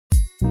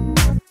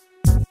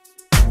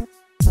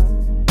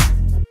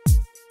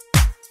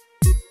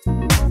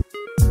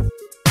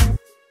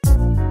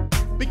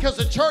Because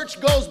the church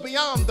goes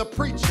beyond the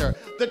preacher.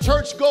 The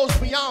church goes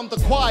beyond the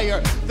choir.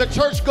 The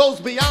church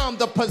goes beyond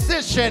the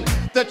position.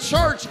 The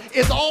church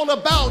is all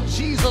about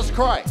Jesus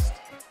Christ.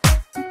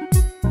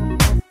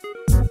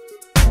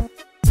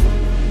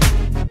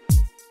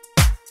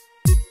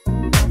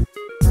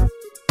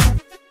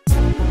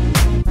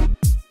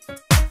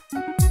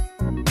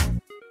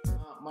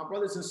 My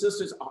brothers and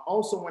sisters, I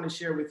also want to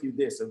share with you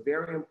this, a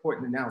very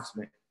important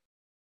announcement.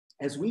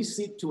 As we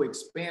seek to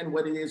expand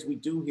what it is we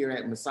do here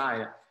at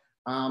Messiah,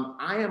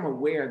 I am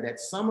aware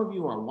that some of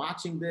you are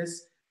watching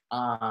this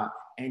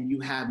and you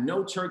have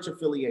no church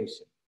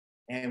affiliation.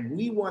 And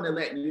we want to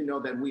let you know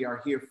that we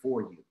are here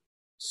for you.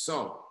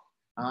 So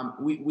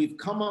we've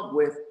come up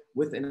with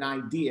an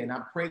idea, and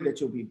I pray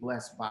that you'll be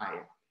blessed by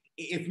it.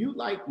 If you'd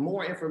like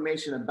more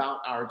information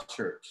about our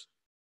church,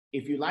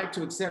 if you'd like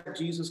to accept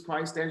Jesus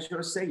Christ as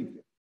your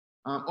Savior,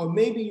 or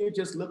maybe you're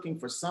just looking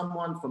for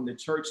someone from the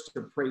church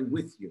to pray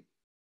with you,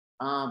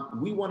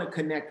 we want to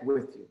connect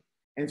with you.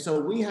 And so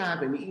we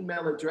have an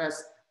email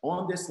address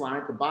on this line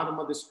at the bottom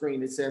of the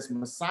screen. It says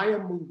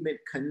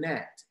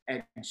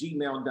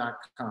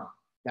MessiahMovementConnect@gmail.com.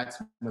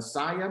 That's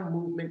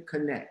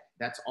MessiahMovementConnect.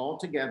 That's all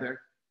together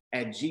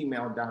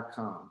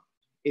 @gmail.com.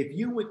 If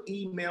you would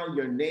email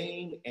your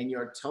name and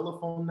your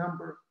telephone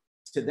number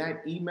to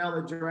that email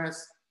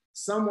address,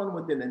 someone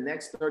within the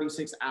next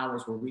 36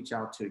 hours will reach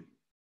out to you.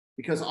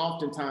 Because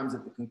oftentimes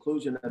at the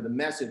conclusion of the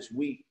message,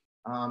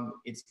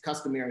 it's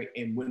customary,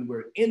 and when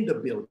we're in the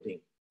building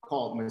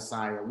called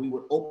Messiah, we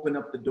would open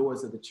up the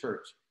doors of the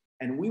church.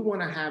 And we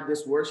want to have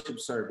this worship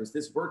service,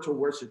 this virtual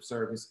worship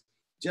service,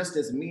 just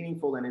as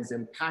meaningful and as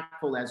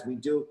impactful as we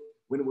do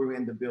when we're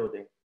in the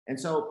building. And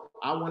so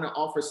I want to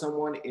offer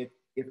someone, if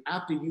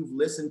after you've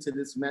listened to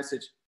this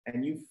message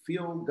and you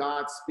feel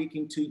God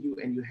speaking to you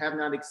and you have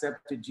not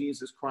accepted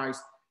Jesus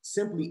Christ,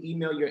 simply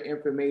email your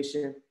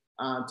information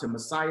to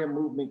Messiah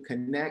Movement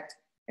Connect,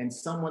 and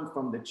someone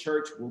from the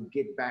church will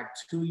get back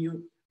to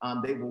you.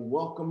 They will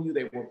welcome you,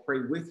 they will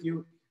pray with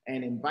you,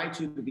 and invite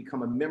you to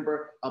become a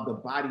member of the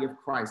body of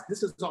Christ.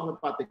 This is all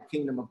about the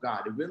kingdom of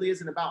God. It really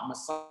isn't about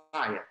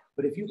Messiah.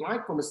 But if you'd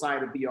like for Messiah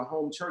to be your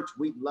home church,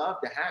 we'd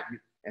love to have you.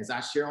 As I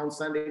share on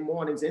Sunday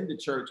mornings in the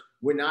church,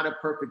 we're not a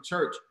perfect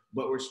church,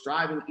 but we're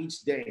striving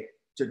each day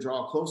to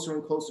draw closer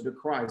and closer to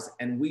Christ,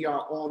 and we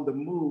are on the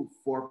move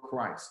for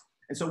Christ.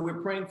 And so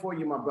we're praying for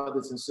you, my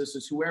brothers and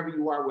sisters, whoever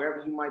you are,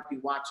 wherever you might be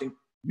watching.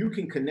 You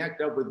can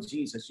connect up with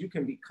Jesus. You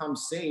can become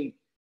saved,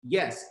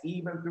 yes,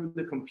 even through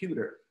the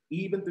computer,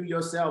 even through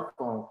your cell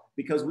phone,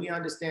 because we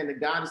understand that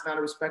God is not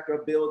a respecter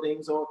of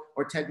buildings or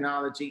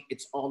technology.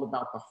 It's all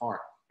about the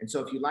heart. And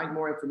so if you'd like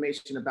more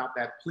information about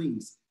that,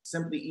 please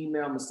simply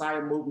email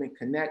Messiah Movement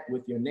Connect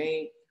with your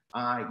name,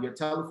 your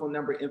telephone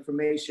number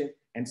information,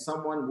 and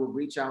someone will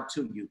reach out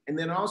to you. And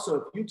then also,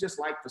 if you just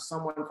like for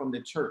someone from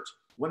the church,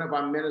 one of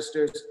our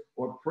ministers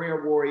or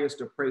prayer warriors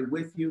to pray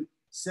with you,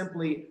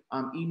 simply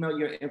email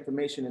your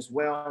information as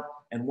well.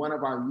 And one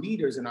of our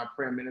leaders in our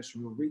prayer ministry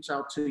will reach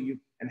out to you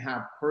and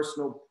have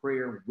personal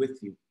prayer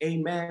with you.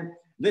 Amen.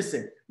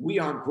 Listen, we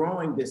are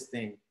growing this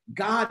thing.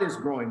 God is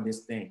growing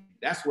this thing.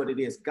 That's what it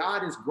is.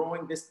 God is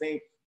growing this thing,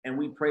 and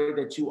we pray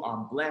that you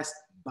are blessed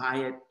by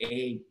it.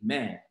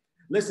 Amen.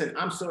 Listen,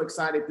 I'm so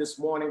excited this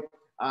morning.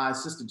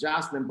 Sister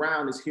Jocelyn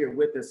Brown is here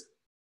with us,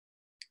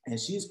 and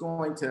she's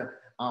going to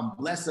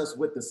bless us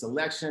with the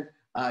selection.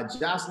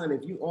 Jocelyn,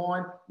 if you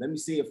on, let me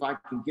see if I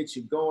can get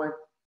you going.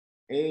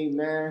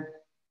 Amen.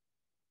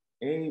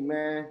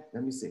 Amen.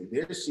 Let me see.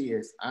 There she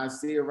is. I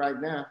see her right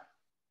now.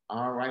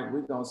 All right.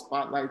 We're going to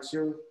spotlight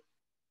you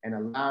and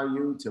allow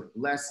you to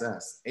bless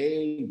us.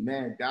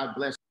 Amen. God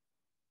bless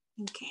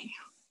you. Okay.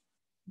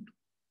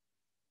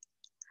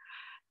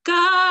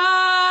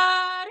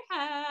 God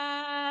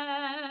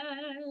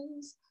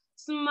has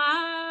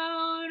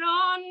smiled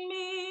on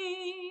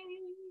me.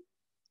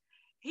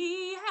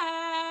 He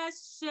has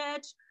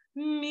set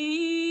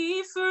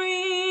me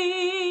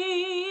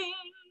free.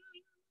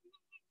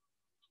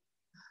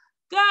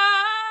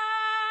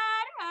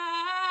 God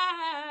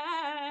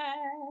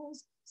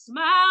has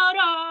smiled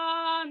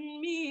on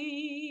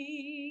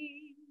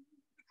me.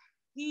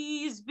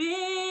 He's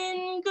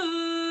been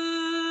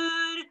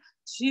good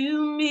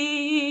to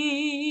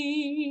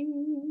me.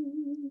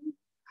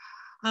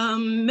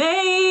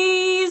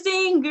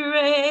 Amazing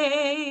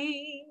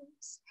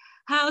grace,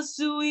 how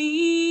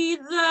sweet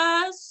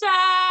the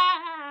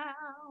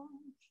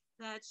sound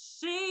that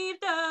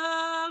saved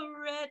a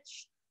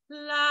wretch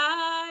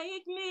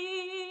like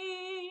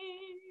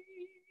me.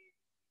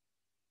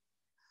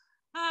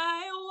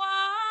 I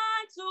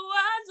once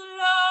was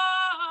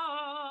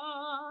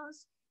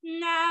lost,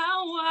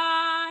 now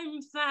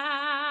I'm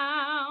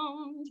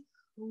found,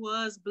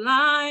 was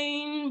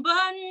blind,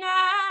 but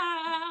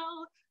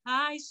now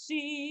I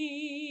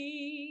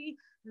see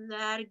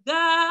that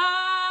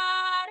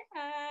God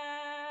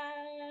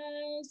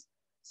has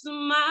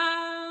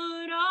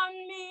smiled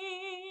on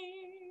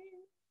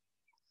me.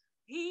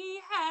 He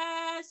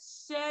has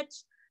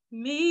set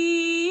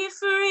me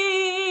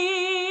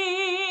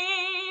free.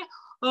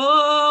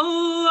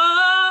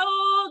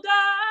 Oh, God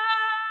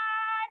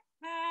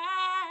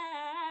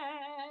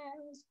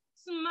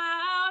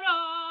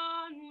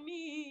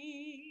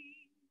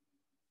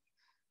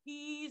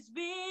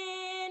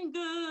been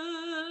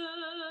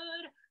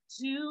good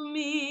to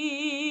me.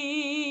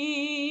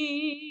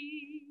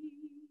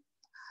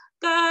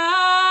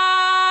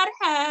 God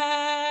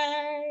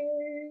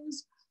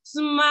has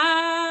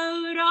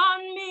smiled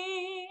on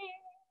me.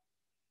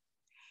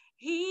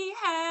 He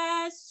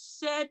has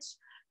set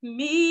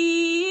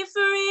me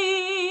free.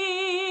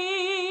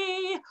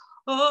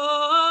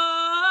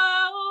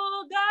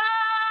 Oh,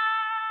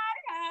 God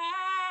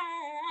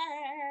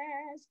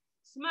has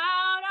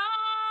smiled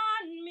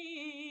on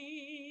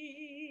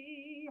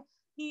me.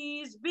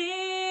 He's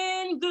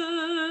been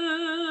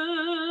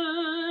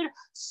good,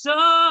 so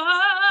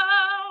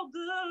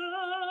good.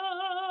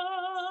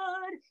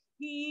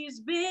 He's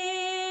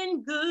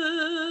been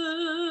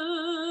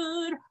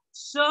good,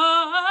 so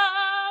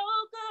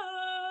good.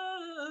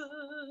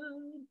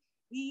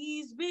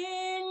 He's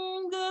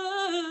been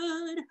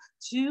good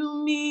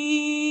to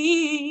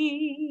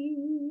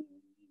me.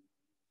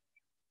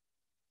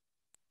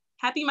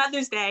 Happy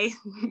Mother's Day.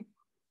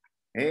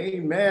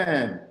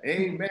 Amen.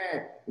 Amen.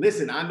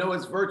 Listen, I know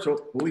it's virtual,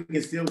 but we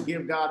can still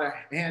give God a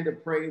hand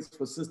of praise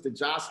for Sister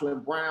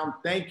Jocelyn Brown.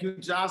 Thank you,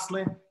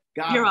 Jocelyn.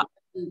 God bless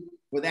you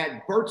for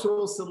that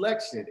virtual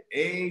selection.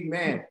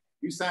 Amen.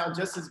 You sound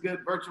just as good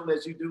virtual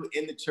as you do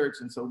in the church.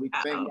 And so we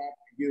thank God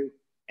for you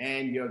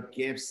and your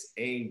gifts.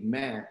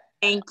 Amen.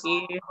 Thank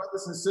you.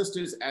 Brothers and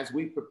sisters, as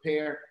we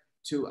prepare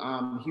to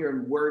hear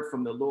a word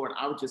from the Lord,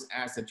 I would just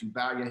ask that you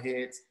bow your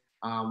heads.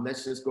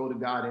 Let's just go to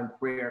God in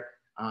prayer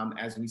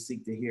as we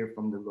seek to hear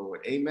from the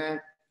Lord.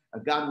 Amen.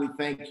 God, we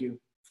thank you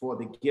for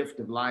the gift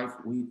of life.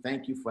 We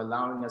thank you for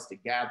allowing us to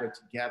gather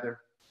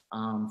together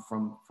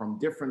from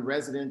different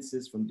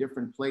residences, from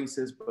different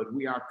places, but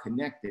we are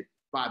connected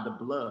by the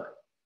blood.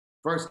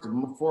 First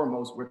and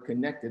foremost, we're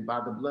connected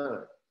by the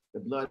blood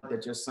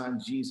that your son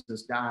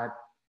Jesus died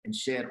and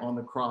shed on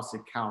the cross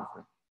at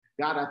Calvary.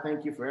 God, I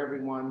thank you for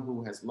everyone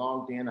who has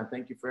logged in. I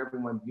thank you for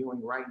everyone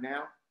viewing right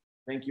now.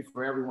 Thank you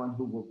for everyone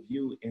who will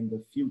view in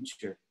the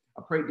future.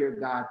 I pray, dear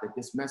God, that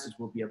this message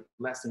will be a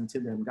blessing to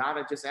them. God,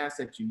 I just ask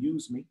that you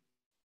use me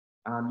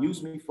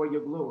for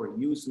your glory.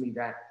 Use me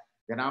that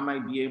I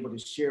might be able to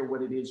share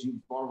what it is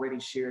you've already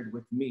shared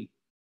with me.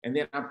 And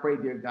then I pray,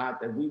 dear God,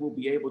 that we will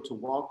be able to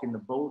walk in the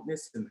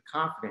boldness and the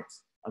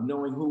confidence of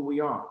knowing who we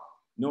are,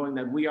 knowing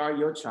that we are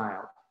your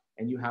child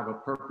and you have a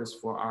purpose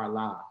for our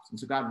lives. And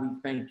so, God, we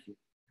thank you.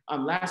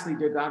 Lastly,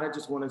 dear God, I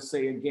just want to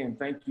say again,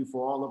 thank you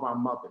for all of our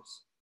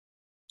mothers.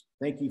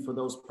 Thank you for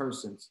those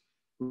persons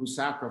who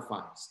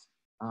sacrificed,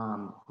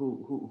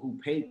 who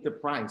paid the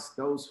price,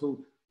 those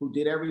who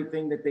did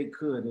everything that they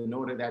could in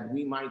order that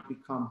we might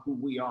become who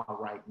we are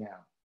right now.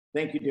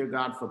 Thank you, dear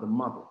God, for the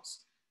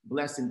mothers.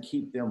 Bless and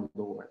keep them,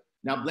 Lord.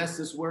 Now bless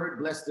this word,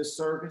 bless this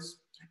service.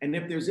 And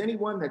if there's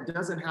anyone that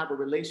doesn't have a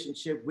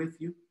relationship with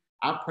you,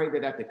 I pray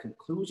that at the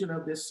conclusion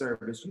of this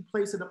service, you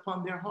place it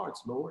upon their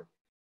hearts, Lord,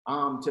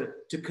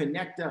 to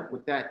connect up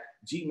with that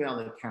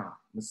Gmail account,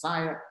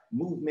 Messiah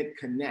Movement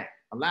Connect.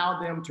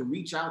 Allow them to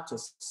reach out to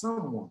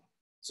someone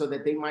so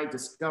that they might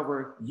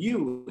discover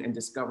you and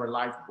discover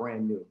life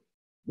brand new.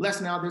 Bless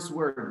now this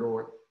word,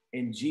 Lord.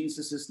 In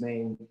Jesus'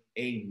 name,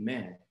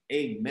 amen.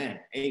 Amen.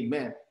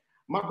 Amen.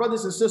 My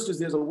brothers and sisters,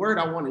 there's a word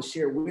I want to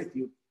share with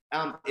you.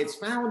 It's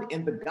found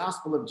in the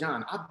Gospel of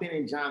John. I've been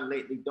in John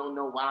lately, don't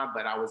know why,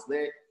 but I was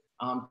led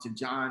to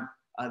John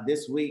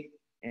this week.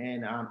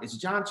 And it's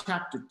John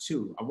chapter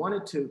 2. I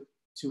wanted to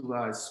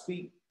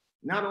speak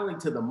not only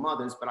to the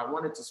mothers, but I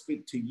wanted to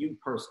speak to you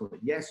personally.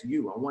 Yes,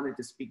 you. I wanted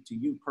to speak to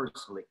you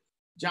personally.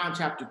 John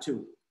chapter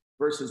 2,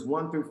 verses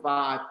 1 through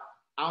 5.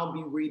 I'll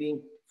be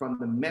reading from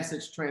the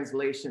Message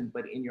translation,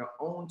 but in your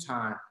own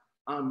time,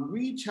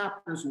 read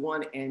chapters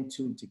 1 and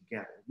 2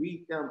 together.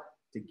 Read them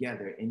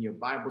together in your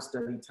Bible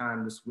study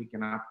time this week.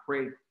 And I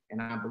pray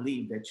and I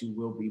believe that you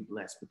will be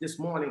blessed. But this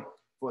morning,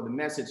 for the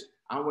message,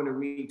 I want to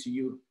read to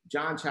you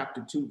John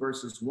chapter 2,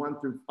 verses 1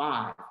 through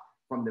 5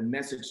 from the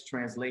Message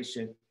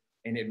translation.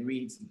 And it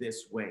reads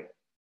this way.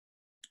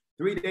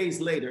 3 days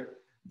later,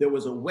 there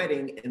was a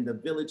wedding in the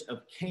village of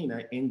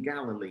Cana in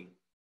Galilee.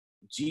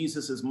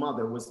 Jesus'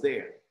 mother was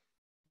there.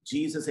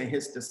 Jesus and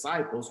his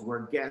disciples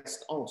were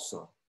guests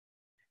also.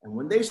 And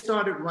when they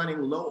started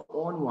running low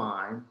on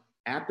wine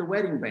at the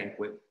wedding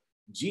banquet,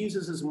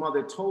 Jesus'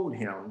 mother told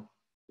him,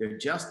 they're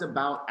just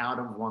about out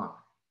of wine.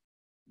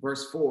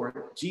 Verse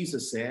 4,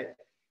 Jesus said,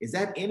 is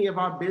that any of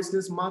our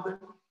business, mother?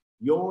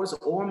 Yours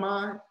or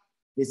mine?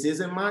 This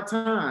isn't my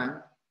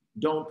time.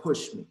 Don't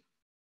push me.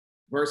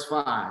 Verse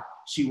 5,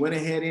 she went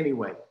ahead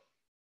anyway,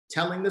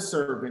 telling the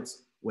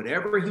servants,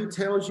 whatever he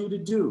tells you to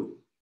do,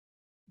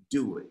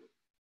 do it.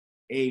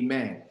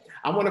 Amen.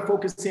 I want to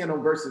focus in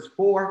on verses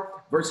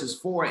 4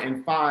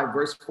 and 5.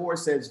 Verse 4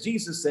 says,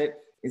 Jesus said,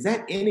 is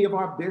that any of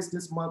our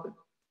business, mother?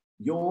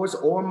 Yours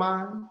or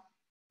mine?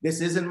 This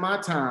isn't my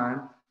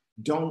time.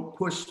 Don't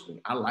push me.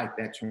 I like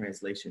that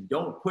translation.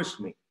 Don't push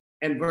me.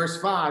 And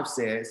verse 5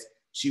 says,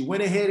 she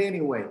went ahead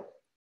anyway,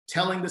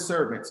 telling the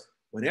servants,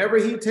 whatever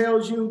he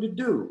tells you to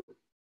do,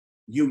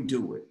 you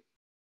do it.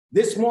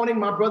 This morning,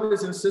 my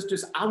brothers and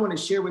sisters, I want to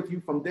share with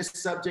you from this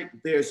subject,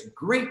 there's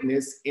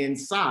greatness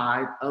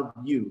inside of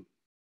you.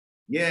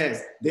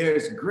 Yes,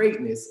 there's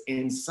greatness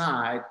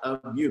inside of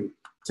you.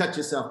 Touch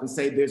yourself and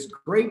say, there's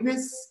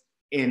greatness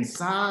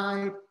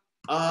inside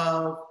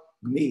of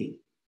me.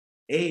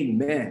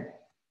 Amen.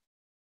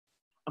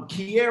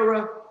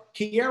 Kiara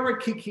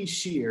Kiki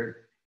Sheard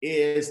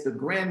is the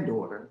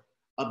granddaughter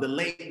of the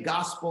late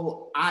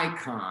gospel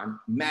icon,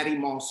 Mattie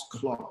Moss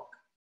Clark.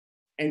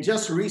 And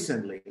just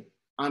recently,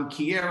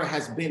 Kiara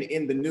has been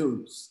in the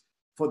news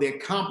for the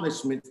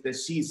accomplishments that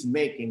she's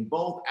making,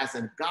 both as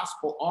a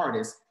gospel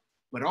artist,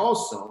 but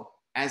also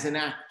as an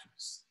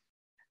actress.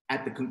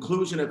 At the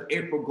conclusion of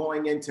April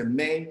going into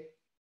May,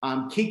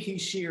 Kiki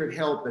Sheard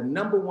held the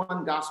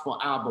 #1 gospel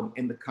album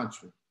in the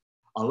country.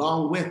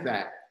 Along with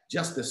that,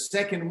 just the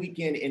second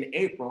weekend in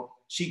April,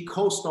 she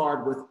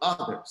co-starred with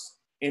others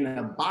in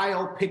a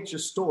bio-picture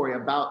story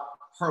about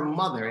her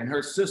mother and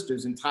her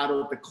sisters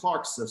entitled The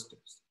Clark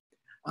Sisters.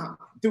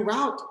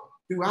 Throughout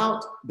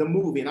the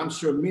movie, and I'm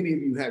sure many of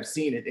you have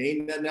seen it, there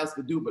ain't nothing else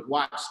to do but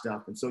watch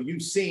stuff. And so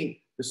you've seen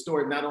the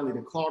story of not only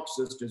the Clark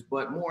sisters,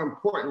 but more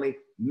importantly,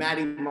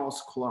 Mattie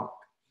Moss Clark.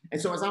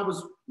 And so as I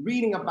was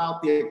reading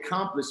about the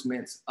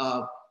accomplishments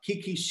of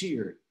Kiki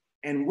Sheard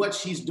and what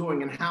she's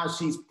doing and how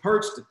she's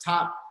perched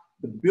atop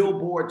the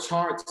Billboard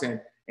charts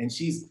and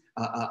she's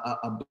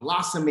a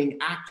blossoming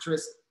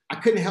actress, I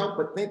couldn't help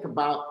but think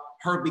about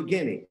her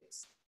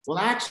beginnings. Well,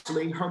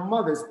 actually, her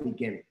mother's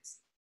beginnings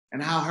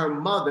and how her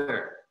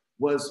mother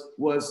was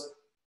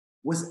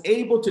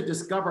able to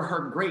discover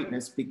her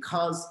greatness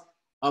because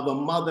of a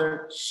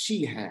mother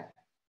she had.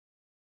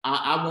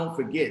 I won't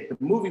forget, the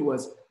movie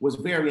was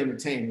very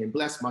entertaining and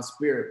blessed my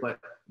spirit, but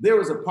there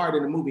was a part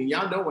in the movie,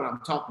 y'all know what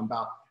I'm talking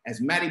about, as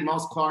Mattie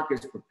Moss Clark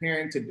is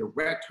preparing to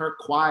direct her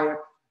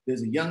choir.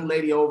 There's a young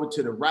lady over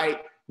to the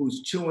right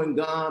who's chewing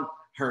gum.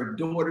 Her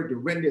daughter,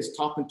 Dorinda, is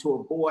talking to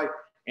a boy,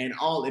 and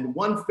all in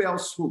one fell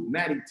swoop,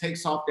 Mattie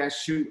takes off that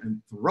shoe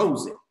and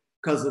throws it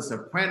because the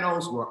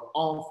sopranos were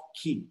off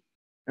key.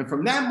 And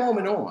from that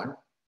moment on,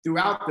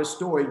 throughout the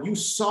story, you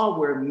saw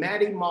where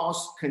Mattie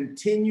Moss Clark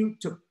continued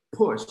to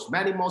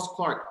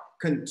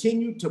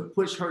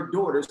push her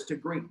daughters to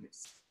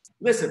greatness.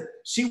 Listen,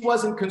 she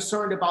wasn't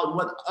concerned about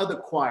what other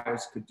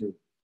choirs could do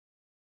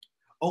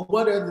or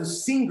what other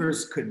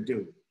singers could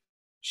do.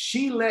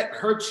 She let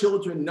her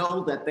children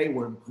know that they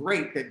were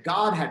great, that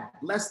God had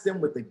blessed them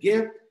with a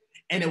gift,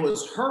 and it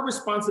was her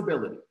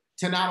responsibility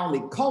to not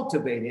only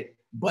cultivate it,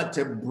 but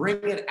to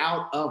bring it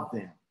out of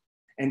them.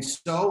 And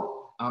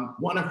so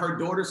one of her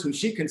daughters, who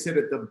she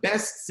considered the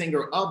best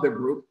singer of the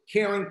group,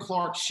 Karen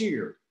Clark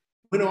Sheard,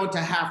 went on to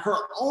have her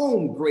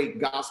own great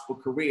gospel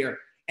career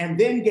and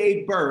then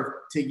gave birth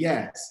to,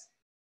 yes,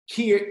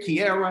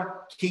 Kiara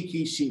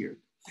Kiki Sheard.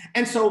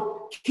 And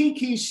so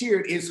Kiki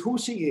Sheard is who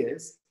she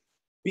is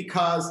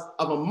because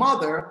of a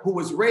mother who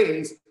was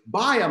raised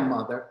by a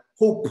mother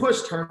who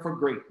pushed her for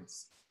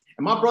greatness.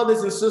 And my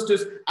brothers and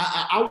sisters,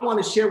 I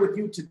want to share with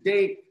you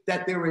today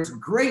that there is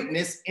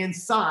greatness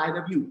inside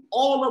of you.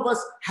 All of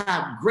us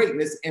have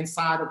greatness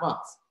inside of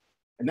us.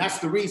 And that's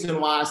the reason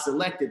why I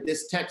selected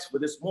this text for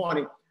this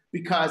morning,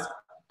 because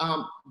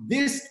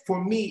this,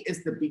 for me,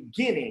 is the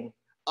beginning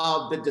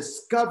of the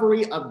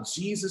discovery of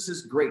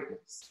Jesus's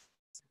greatness.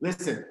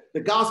 Listen, the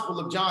Gospel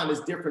of John is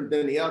different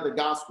than the other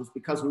Gospels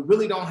because we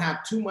really don't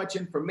have too much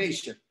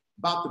information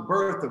about the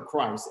birth of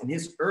Christ and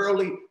his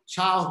early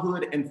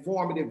childhood and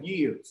formative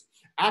years.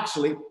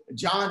 Actually,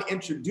 John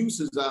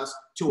introduces us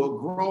to a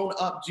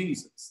grown-up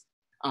Jesus.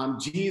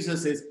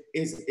 Jesus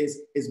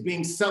is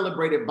being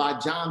celebrated by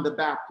John the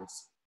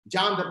Baptist.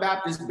 John the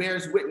Baptist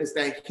bears witness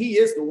that he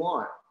is the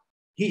one.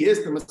 He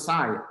is the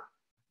Messiah.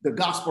 The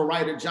gospel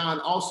writer John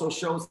also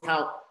shows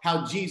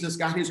how Jesus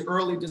got his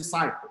early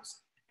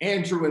disciples,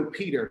 Andrew and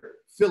Peter,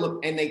 Philip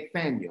and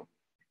Nathaniel.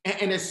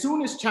 And as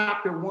soon as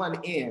chapter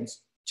 1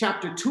 ends,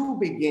 chapter 2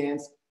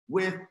 begins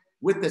with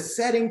the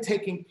setting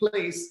taking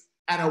place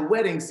at a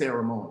wedding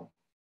ceremony.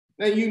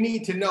 Now you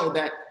need to know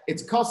that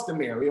it's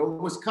customary, or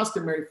it was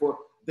customary for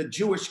the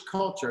Jewish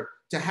culture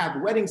to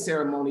have wedding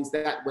ceremonies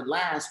that would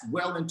last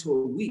well into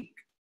a week.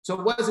 So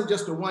it wasn't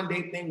just a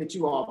one-day thing that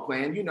you all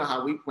planned. You know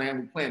how we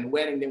plan. We plan the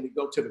wedding, then we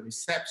go to the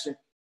reception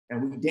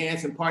and we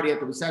dance and party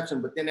at the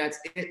reception, but then that's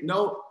it.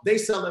 No, they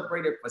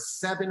celebrated for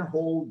 7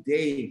 whole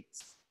days.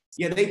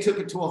 Yeah, they took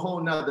it to a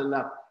whole nother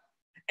level.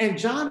 And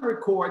John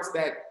records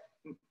that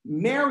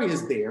Mary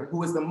is there,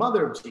 who is the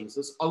mother of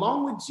Jesus,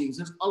 along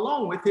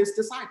with his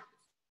disciples.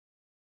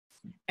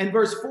 And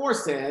verse 4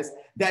 says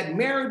that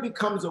Mary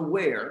becomes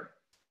aware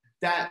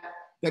that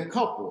the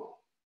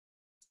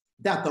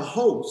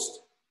host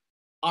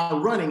are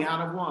running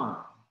out of wine.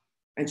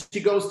 And she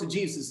goes to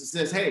Jesus and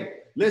says, hey,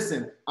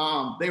 listen,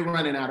 they're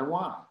running out of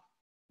wine.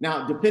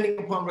 Now,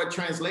 depending upon what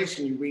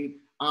translation you read,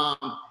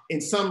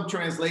 in some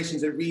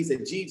translations, it reads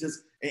that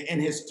Jesus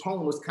and his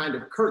tone was kind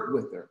of curt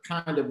with her,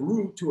 kind of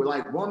rude to her,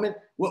 like, woman,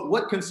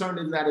 what concern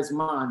is that is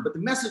mine? But the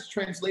Message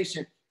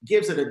translation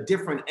gives it a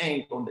different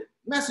angle. The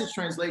Message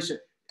translation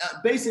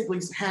basically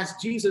has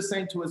Jesus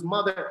saying to his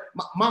mother,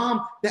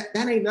 Mom, that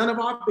ain't none of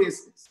our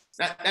business.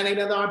 That ain't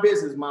none of our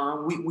business,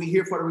 Mom. We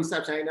here for the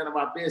reception, ain't none of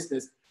our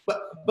business.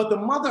 But the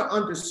mother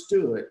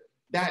understood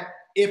that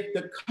if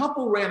the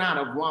couple ran out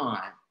of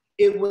wine,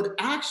 it would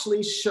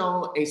actually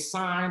show a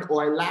sign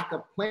or a lack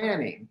of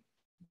planning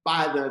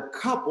by the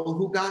couple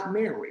who got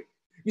married.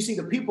 You see,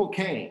 the people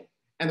came,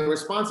 and the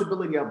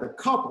responsibility of the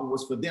couple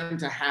was for them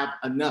to have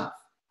enough.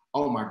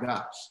 Oh my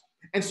gosh.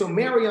 And so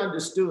Mary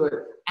understood,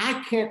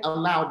 I can't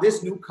allow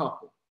this new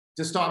couple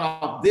to start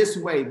off this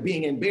way,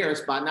 being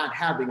embarrassed by not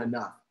having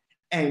enough.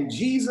 And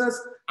Jesus,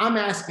 I'm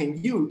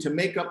asking you to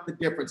make up the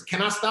difference.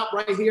 Can I stop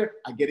right here?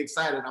 I get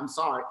excited, I'm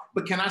sorry.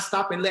 But can I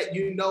stop and let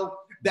you know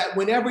that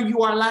whenever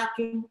you are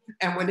lacking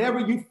and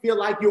whenever you feel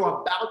like you're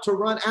about to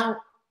run out,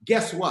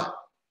 guess what?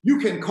 You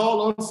can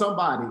call on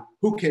somebody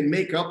who can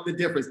make up the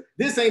difference.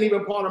 This ain't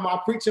even part of my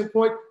preaching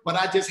point, but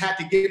I just had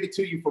to give it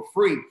to you for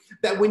free.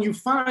 That when you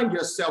find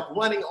yourself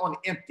running on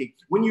empty,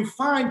 when you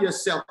find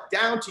yourself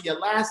down to your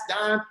last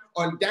dime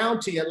or down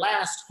to your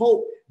last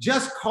hope,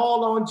 just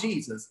call on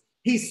Jesus.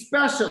 He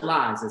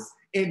specializes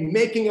in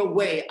making a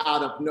way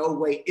out of no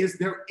way. Is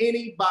there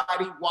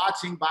anybody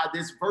watching by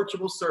this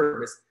virtual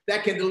service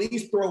that can at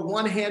least throw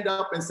one hand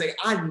up and say,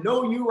 I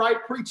know you right,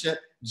 preacher,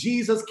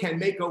 Jesus can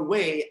make a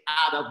way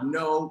out of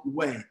no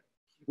way.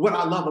 What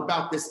I love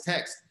about this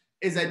text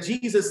is that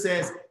Jesus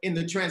says in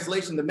the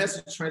translation, the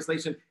Message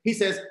translation, he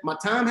says, my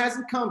time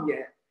hasn't come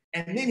yet.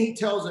 And then he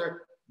tells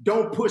her,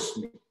 don't push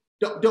me.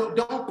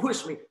 Don't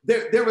push me.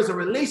 There is a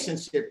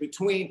relationship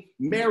between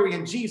Mary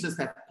and Jesus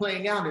that's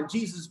playing out. And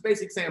Jesus is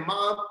basically saying,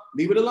 Mom,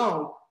 leave it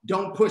alone.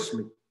 Don't push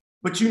me.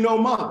 But you know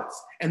mothers.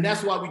 And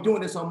that's why we're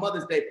doing this on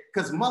Mother's Day,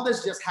 because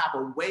mothers just have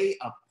a way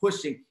of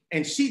pushing.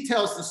 And she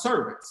tells the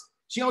servants,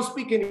 she don't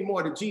speak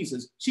anymore to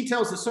Jesus. She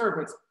tells the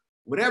servants,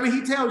 whatever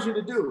he tells you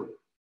to do,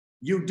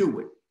 you do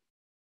it.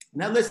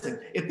 Now listen,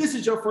 if this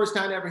is your first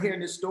time ever hearing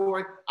this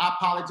story, I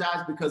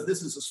apologize because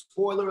this is a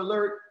spoiler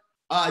alert.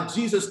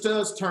 Jesus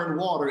does turn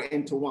water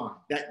into wine.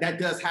 That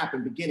does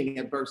happen beginning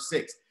at verse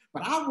 6.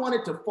 But I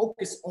wanted to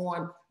focus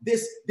on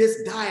this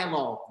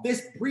dialogue,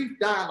 this brief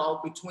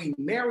dialogue between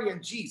Mary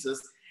and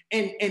Jesus,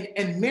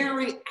 and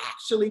Mary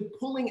actually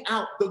pulling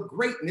out the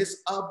greatness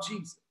of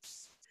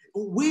Jesus.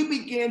 We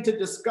begin to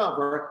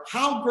discover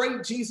how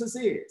great Jesus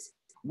is,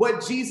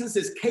 what Jesus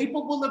is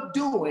capable of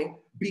doing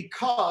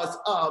because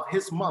of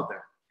his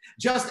mother.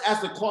 Just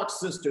as the Clark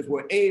sisters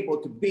were able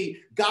to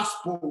be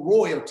gospel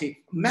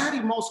royalty,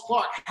 Mattie Moss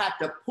Clark had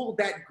to pull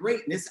that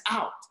greatness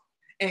out.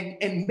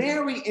 And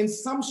Mary, in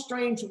some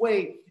strange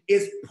way,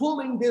 is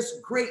pulling this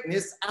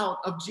greatness out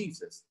of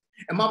Jesus.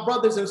 And my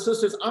brothers and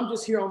sisters, I'm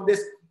just here on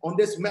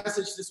this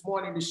message this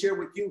morning to share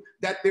with you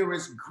that there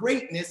is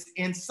greatness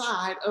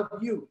inside of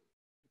you.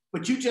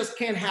 But you just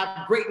can't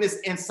have greatness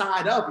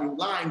inside of you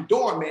lying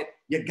dormant.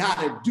 You got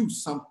to do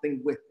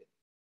something with it.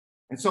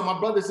 And so, my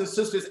brothers and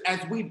sisters, as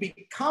we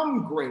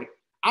become great,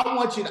 I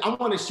want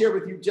to share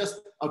with you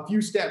just a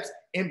few steps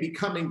in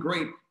becoming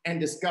great and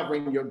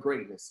discovering your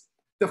greatness.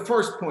 The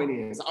first point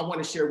is, I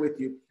want to share with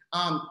you,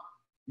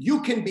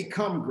 you can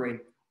become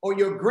great, or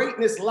your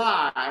greatness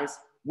lies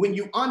when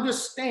you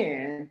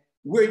understand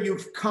where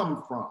you've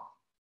come from.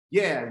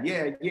 Yeah.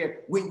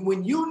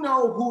 When you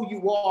know who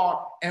you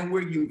are and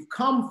where you've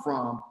come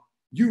from,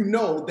 you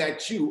know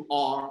that you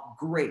are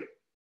great.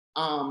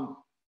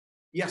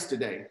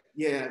 Yesterday,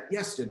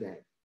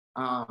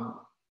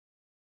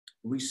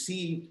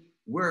 received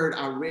word.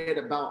 I read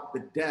about the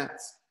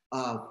deaths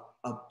of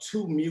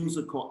two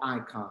musical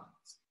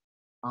icons,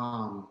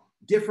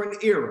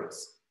 different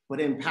eras, but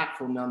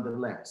impactful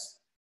nonetheless.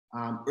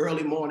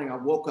 Early morning, I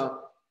woke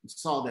up and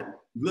saw that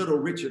little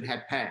Richard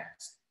had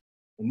passed.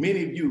 And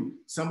many of you,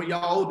 some of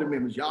y'all older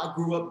members, y'all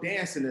grew up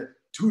dancing to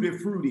Tutti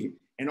Frutti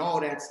and all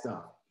that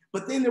stuff.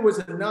 But then there was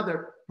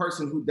another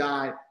person who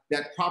died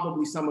that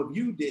probably some of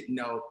you didn't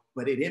know,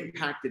 but it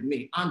impacted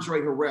me.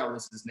 Andre Harrell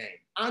is his name.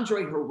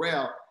 Andre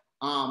Harrell,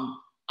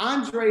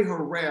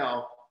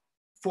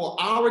 for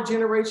our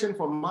generation,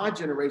 for my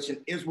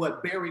generation, is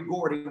what Berry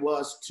Gordy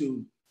was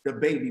to the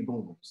baby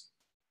boomers.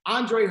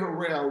 Andre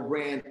Harrell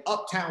ran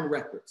Uptown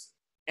Records,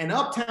 and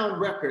Uptown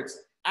Records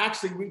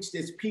actually reached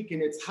its peak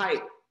and its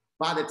height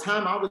by the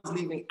time I was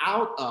leaving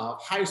out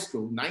of high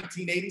school,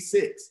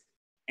 1986,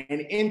 and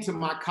into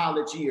my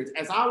college years.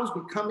 As I was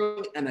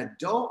becoming an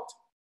adult,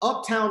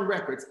 Uptown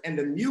Records and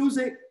the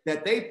music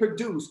that they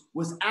produced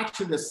was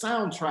actually the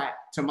soundtrack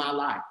to my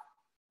life.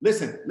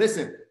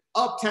 Listen,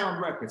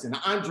 Uptown Records and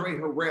Andre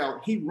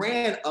Harrell, he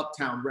ran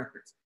Uptown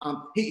Records.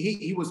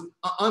 He was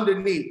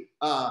underneath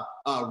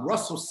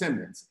Russell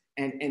Simmons,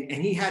 and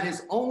he had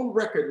his own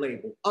record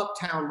label,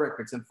 Uptown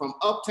Records. And from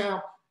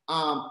Uptown,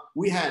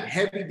 we had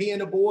Heavy D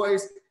and the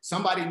Boys.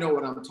 Somebody know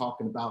what I'm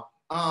talking about.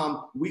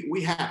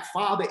 We had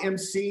Father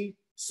MC.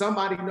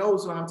 Somebody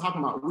knows what I'm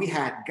talking about. We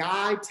had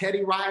Guy,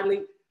 Teddy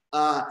Riley,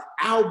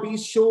 Al B.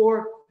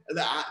 Shore.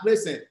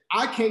 Listen,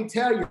 I can't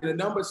tell you the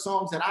number of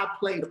songs that I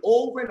played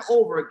over and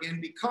over again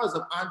because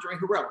of Andre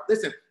Harrell.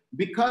 Listen,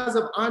 because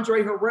of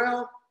Andre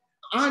Harrell,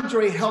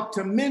 Andre helped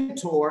to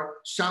mentor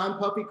Sean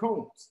Puffy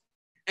Combs.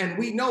 And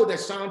we know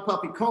that Sean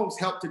Puffy Combs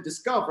helped to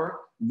discover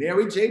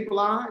Mary J.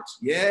 Blige,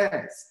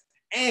 yes,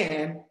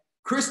 and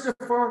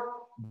Christopher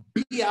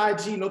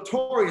B.I.G.,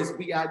 notorious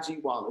B.I.G.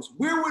 Wallace.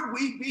 Where would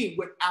we be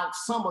without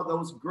some of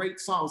those great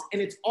songs?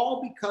 And it's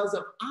all because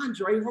of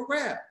Andre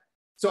Harrell.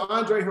 So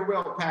Andre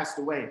Harrell passed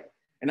away.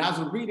 And I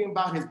was reading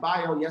about his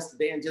bio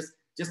yesterday and just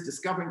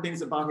discovering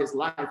things about his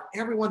life.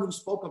 Everyone who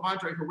spoke of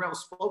Andre Harrell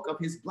spoke of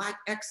his Black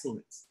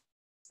excellence.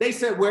 They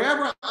said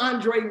wherever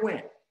Andre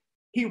went,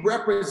 he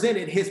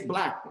represented his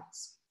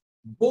Blackness.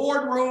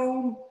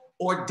 Boardroom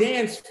or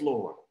dance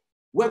floor,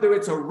 whether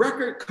it's a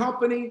record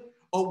company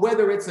or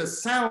whether it's a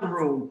sound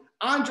room,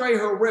 Andre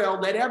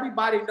Harrell let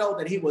everybody know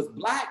that he was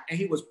Black and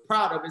he was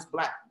proud of his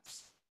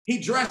Blackness. He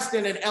dressed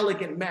in an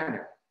elegant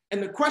manner.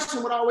 And the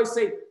question would always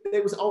say,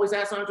 they was always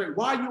ask Andre,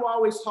 why are you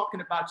always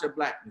talking about your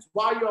Blackness?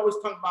 Why are you always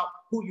talking about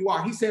who you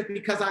are? He said,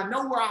 because I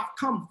know where I've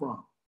come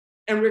from.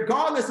 And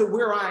regardless of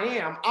where I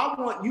am, I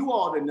want you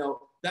all to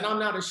know that I'm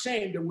not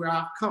ashamed of where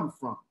I've come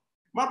from.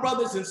 My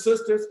brothers and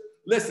sisters,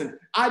 listen,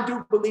 I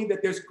do believe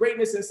that there's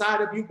greatness inside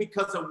of you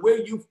because of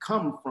where you've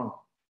come from.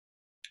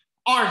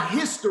 Our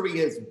history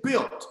is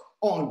built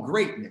on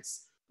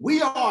greatness.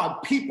 We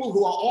are people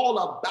who are all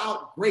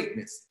about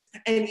greatness.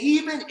 And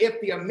even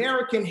if the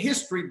American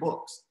history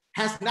books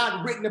has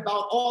not written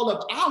about all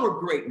of our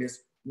greatness,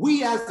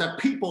 we as a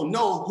people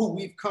know who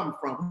we've come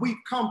from. We've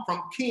come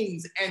from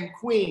kings and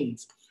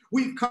queens.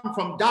 We've come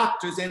from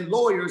doctors and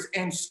lawyers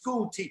and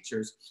school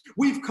teachers.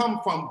 We've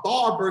come from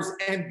barbers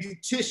and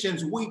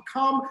beauticians. We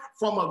come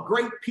from a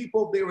great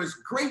people. There is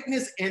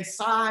greatness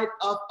inside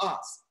of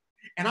us.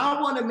 And I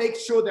want to make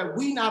sure that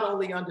we not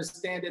only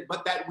understand it,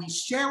 but that we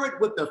share it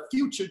with the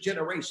future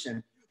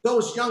generation,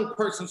 those young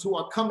persons who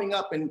are coming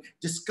up and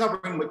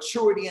discovering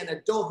maturity and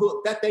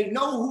adulthood, that they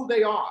know who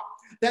they are,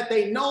 that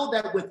they know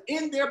that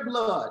within their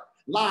blood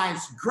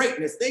lies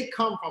greatness. They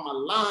come from a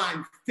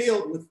line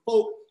filled with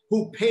folk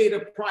who paid a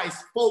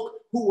price, folk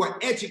who were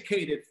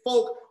educated,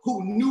 folk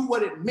who knew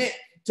what it meant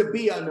to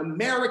be an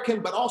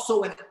American, but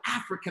also an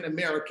African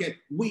American.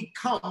 We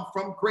come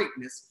from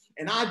greatness.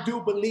 And I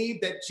do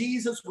believe that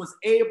Jesus was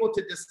able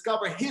to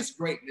discover his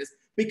greatness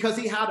because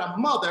he had a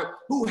mother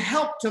who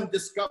helped him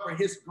discover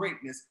his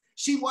greatness.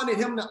 She wanted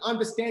him to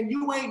understand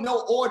you ain't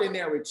no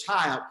ordinary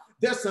child.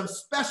 There's some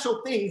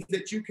special things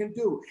that you can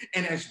do.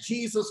 And as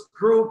Jesus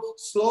grew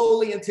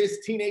slowly into his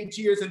teenage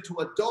years, into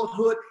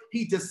adulthood,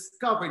 he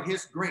discovered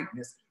his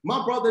greatness.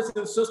 My brothers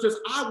and sisters,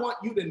 I want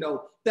you to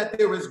know that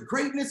there is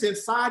greatness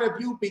inside of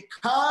you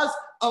because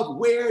of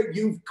where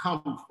you've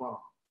come from.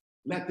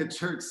 Let the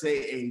church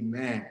say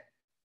amen.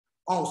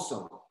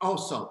 Also,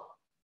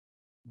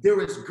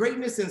 there is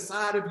greatness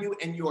inside of you,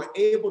 and you are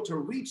able to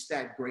reach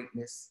that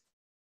greatness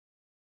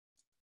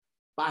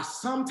by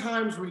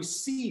sometimes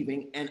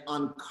receiving an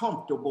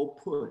uncomfortable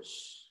push.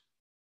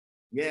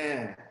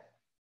 Yeah.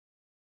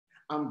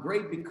 I'm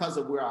great because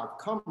of where I've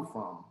come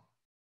from,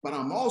 but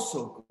I'm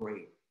also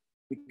great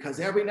because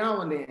every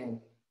now and then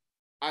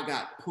I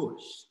got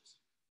pushed.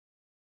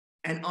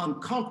 An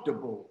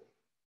uncomfortable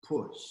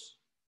push.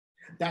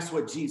 That's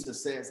what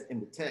Jesus says in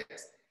the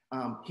text.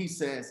 He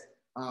says,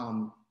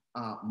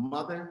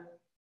 mother,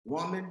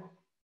 woman,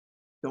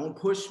 don't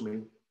push me.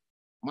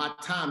 My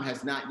time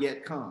has not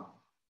yet come.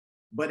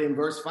 But in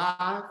verse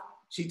 5,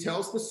 she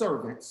tells the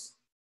servants,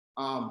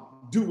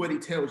 do what he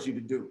tells you to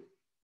do.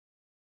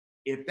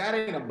 If that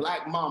ain't a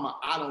Black mama,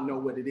 I don't know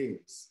what it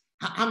is.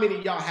 How many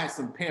of y'all had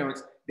some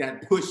parents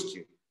that pushed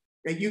you?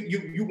 And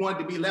you wanted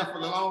to be left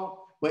alone,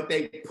 but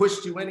they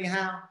pushed you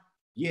anyhow?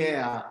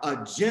 Yeah,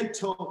 a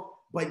gentle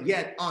but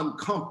yet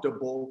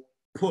uncomfortable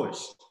push.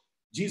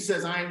 Jesus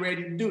says, I ain't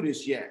ready to do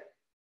this yet.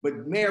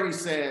 But Mary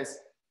says,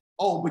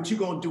 oh, but you're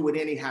going to do it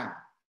anyhow.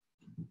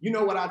 You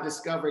know what I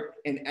discovered?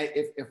 And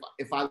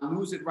if I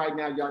lose it right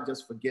now, y'all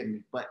just forgive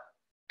me. But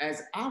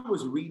as I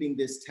was reading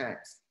this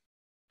text,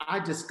 I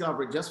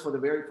discovered just for the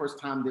very first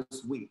time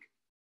this week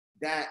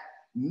that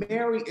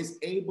Mary is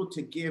able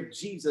to give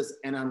Jesus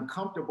an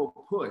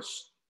uncomfortable push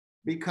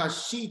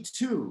because she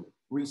too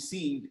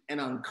received an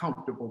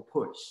uncomfortable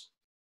push.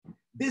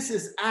 This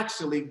is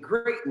actually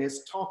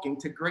greatness talking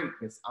to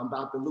greatness. I'm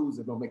about to lose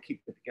it, but I'm gonna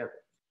keep it together.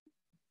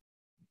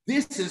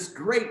 This is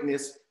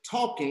greatness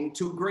talking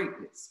to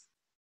greatness.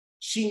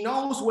 She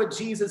knows what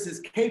Jesus is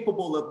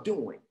capable of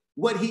doing,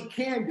 what he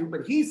can do,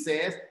 but he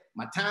says,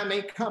 my time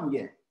ain't come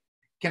yet.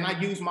 Can I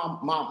use my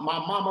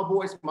mama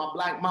voice, my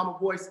Black mama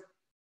voice?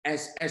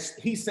 As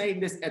he's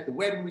saying this at the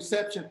wedding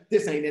reception,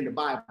 this ain't in the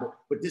Bible,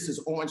 but this is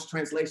Orange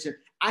translation.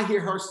 I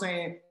hear her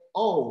saying,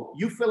 oh,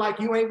 you feel like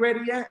you ain't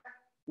ready yet?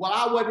 Well,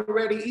 I wasn't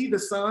ready either,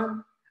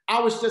 son.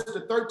 I was just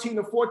a 13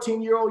 or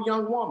 14-year-old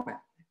young woman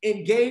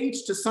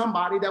engaged to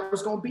somebody that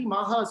was going to be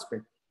my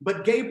husband.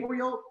 But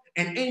Gabriel,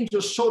 an angel,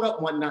 showed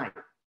up one night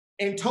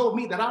and told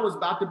me that I was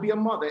about to be a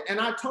mother. And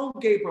I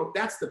told Gabriel,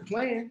 that's the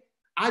plan.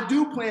 I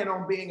do plan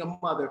on being a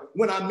mother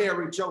when I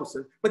marry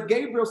Joseph. But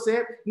Gabriel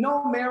said,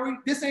 no, Mary,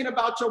 this ain't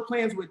about your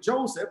plans with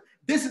Joseph.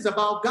 This is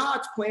about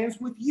God's plans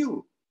with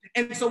you.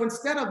 And so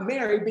instead of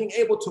Mary being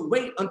able to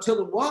wait until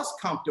it was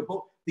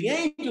comfortable, the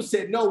angel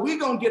said, no, we're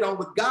going to get on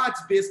with God's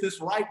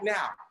business right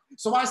now.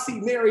 So I see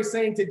Mary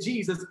saying to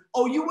Jesus,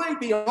 oh, you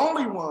ain't the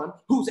only one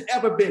who's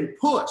ever been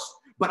pushed,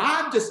 But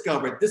I've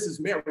discovered, this is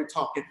Mary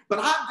talking, but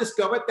I've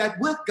discovered that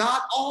with God,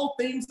 all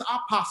things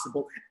are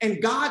possible.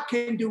 And God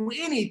can do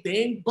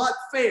anything but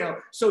fail.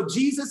 So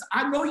Jesus,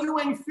 I know you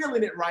ain't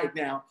feeling it right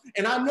now.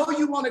 And I know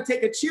you want to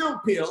take a chill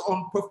pill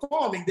on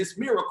performing this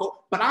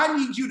miracle, but I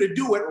need you to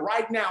do it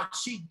right now.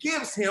 She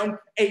gives him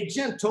a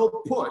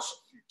gentle push.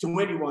 To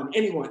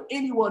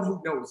anyone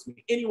who knows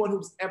me, anyone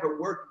who's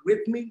ever worked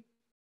with me,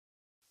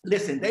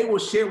 listen, they will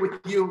share with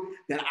you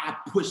that I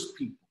push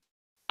people.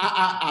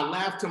 I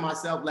laughed to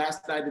myself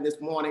last night and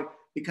this morning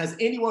because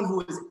anyone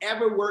who has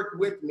ever worked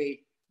with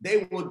me,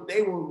 they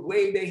will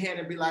wave their hand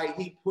and be like,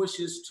 he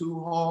pushes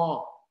too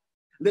hard.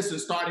 Listen,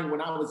 starting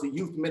when I was a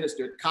youth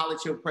minister at College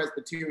Hill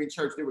Presbyterian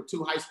Church, there were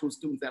 2 high school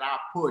students that I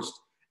pushed,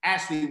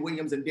 Ashley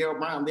Williams and Daryl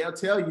Brown. They'll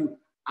tell you,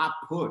 I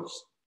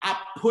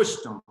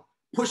pushed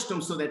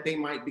them so that they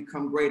might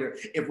become greater.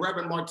 If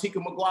Reverend Martika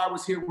McGuire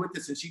was here with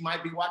us, and she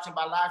might be watching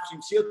by live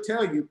stream, she'll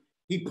tell you,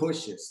 he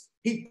pushes.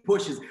 He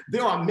pushes.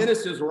 There are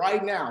ministers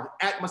right now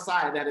at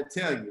Messiah that'll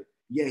tell you,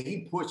 yeah,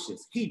 he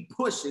pushes. He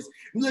pushes.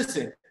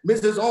 Listen,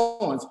 Mrs.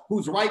 Owens,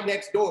 who's right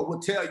next door, will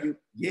tell you,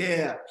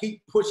 yeah,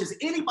 he pushes.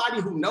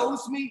 Anybody who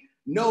knows me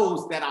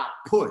knows that I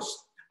push.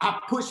 I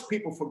push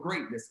people for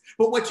greatness.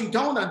 But what you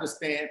don't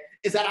understand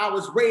is that I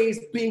was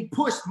raised being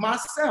pushed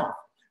myself,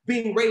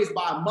 being raised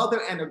by a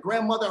mother and a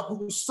grandmother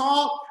who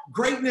saw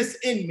greatness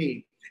in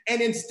me. And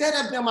instead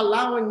of them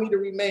allowing me to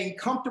remain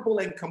comfortable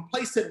and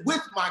complacent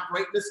with my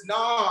greatness,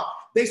 nah,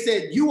 they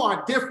said, you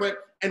are different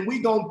and we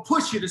gonna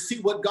push you to see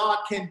what God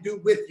can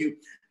do with you.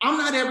 I'm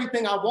not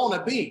everything I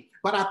wanna be,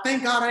 but I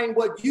thank God I ain't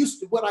what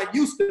I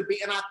used to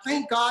be. And I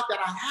thank God that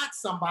I had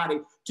somebody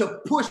to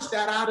push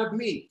that out of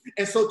me.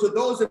 And so to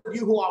those of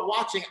you who are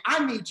watching,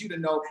 I need you to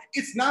know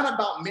it's not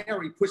about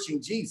Mary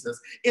pushing Jesus.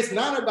 It's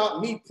not about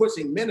me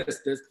pushing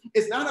ministers.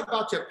 It's not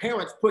about your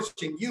parents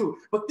pushing you,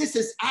 but this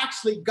is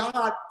actually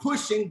God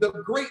pushing the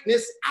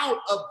greatness out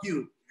of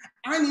you.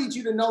 I need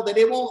you to know that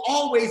it won't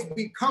always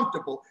be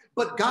comfortable,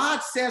 but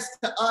God says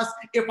to us,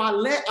 if I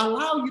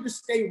allow you to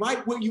stay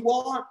right where you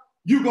are,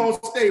 you're going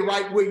to stay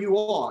right where you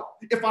are.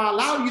 If I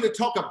allow you to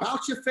talk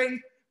about your faith,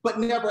 but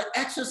never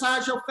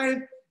exercise your faith,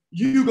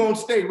 you're going to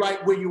stay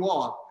right where you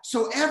are.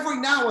 So every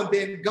now and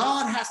then,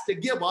 God has to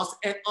give us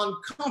an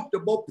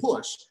uncomfortable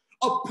push,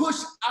 a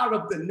push out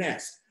of the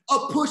nest, a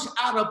push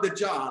out of the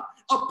job,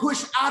 a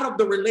push out of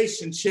the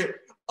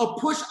relationship, a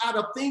push out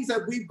of things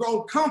that we've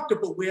grown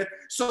comfortable with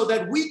so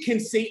that we can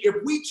see if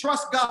we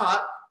trust God,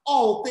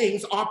 all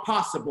things are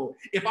possible.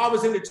 If I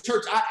was in the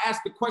church, I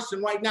ask the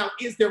question right now,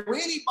 is there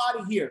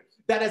anybody here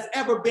that has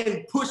ever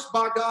been pushed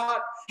by God?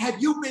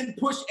 Have you been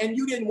pushed and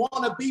you didn't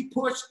want to be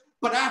pushed,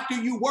 but after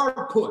you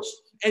were pushed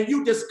and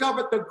you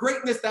discovered the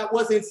greatness that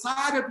was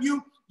inside of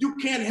you, you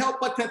can't help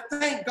but to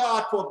thank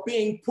God for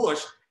being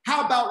pushed.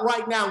 How about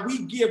right now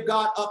we give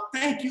God a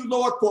thank you,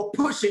 Lord, for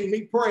pushing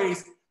me,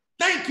 praise.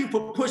 Thank you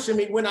for pushing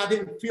me when I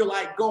didn't feel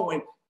like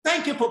going.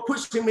 Thank you for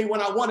pushing me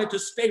when I wanted to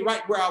stay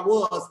right where I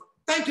was.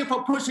 Thank you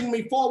for pushing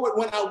me forward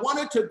when I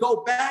wanted to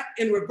go back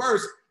in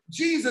reverse.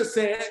 Jesus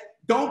said,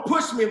 don't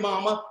push me,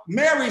 mama.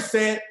 Mary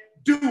said,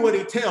 do what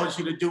he tells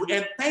you to do.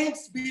 And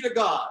thanks be to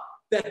God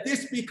that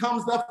this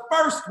becomes the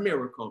first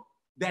miracle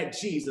that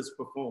Jesus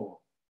performed.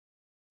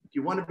 If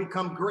you want to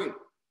become great,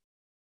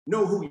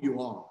 know who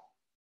you are.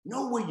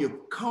 Know where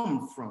you've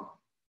come from.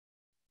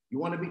 You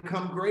want to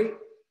become great?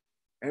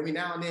 Every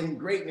now and then,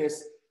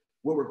 greatness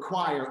will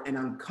require an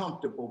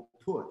uncomfortable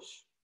push.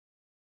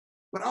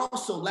 But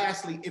also,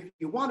 lastly, if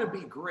you want to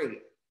be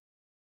great,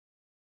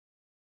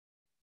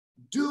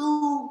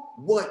 do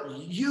what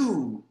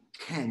you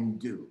can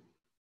do.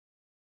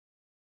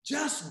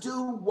 Just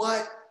do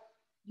what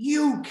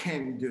you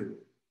can do.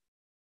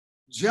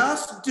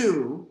 Just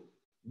do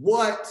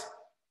what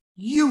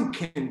you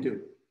can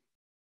do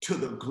to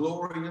the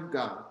glory of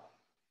God.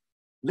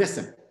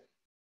 Listen,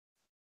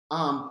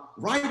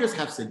 writers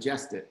have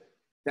suggested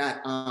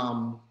that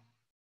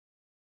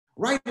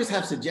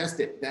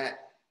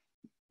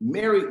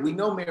Mary, we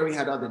know Mary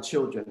had other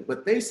children,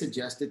 but they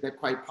suggested that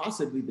quite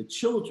possibly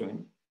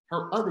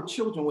her other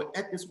children were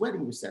at this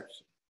wedding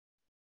reception.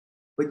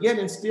 But yet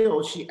and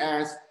still, she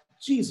asked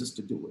Jesus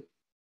to do it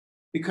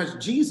because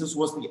Jesus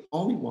was the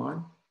only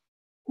one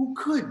who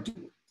could do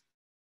it.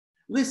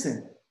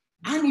 Listen,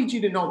 I need you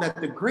to know that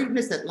the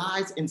greatness that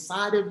lies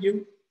inside of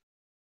you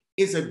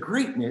is a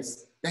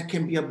greatness that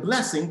can be a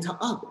blessing to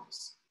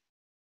others.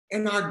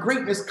 And our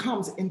greatness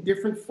comes in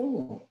different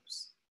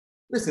forms.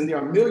 Listen, there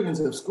are millions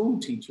of school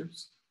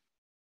teachers,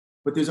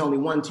 but there's only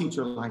one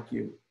teacher like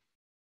you.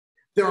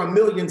 There are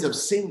millions of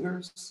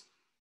singers,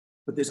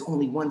 but there's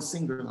only one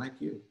singer like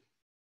you.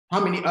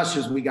 How many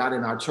ushers we got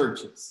in our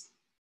churches?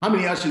 How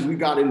many ushers we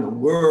got in the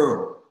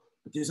world?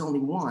 But there's only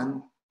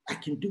one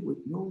that can do it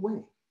your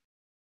way.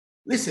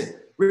 Listen,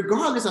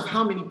 regardless of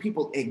how many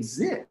people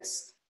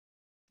exist,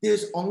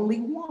 there's only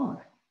one.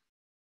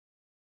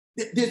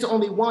 There's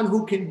only one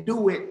who can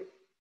do it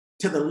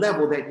to the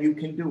level that you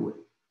can do it.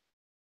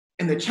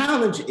 And the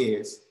challenge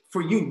is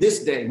for you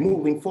this day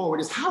moving forward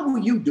is how will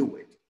you do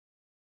it?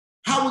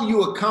 How will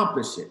you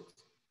accomplish it?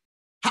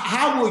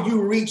 How will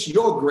you reach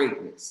your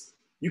greatness?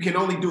 You can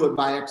only do it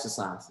by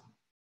exercising.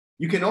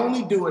 You can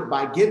only do it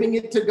by giving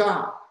it to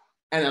God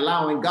and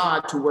allowing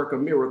God to work a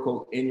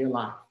miracle in your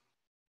life.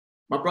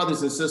 My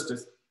brothers and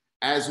sisters,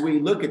 as we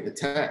look at the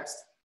text,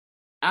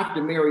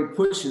 after Mary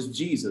pushes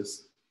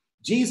Jesus,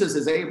 Jesus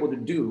is able to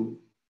do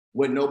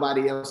what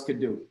nobody else could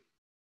do.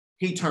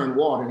 He turned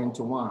water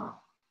into wine.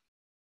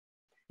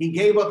 He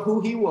gave up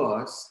who he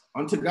was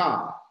unto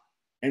God,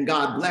 and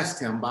God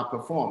blessed him by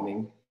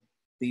performing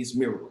these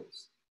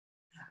miracles.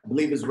 I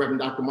believe it's Reverend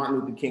Dr. Martin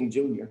Luther King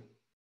Jr.,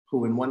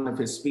 who in one of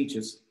his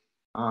speeches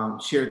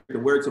shared the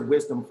words of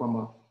wisdom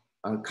from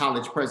a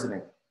college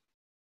president.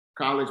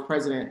 College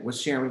president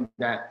was sharing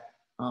that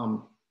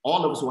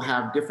all of us will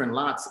have different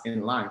lots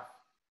in life.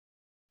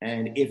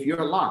 And if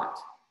your lot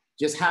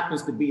just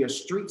happens to be a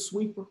street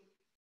sweeper,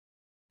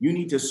 you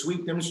need to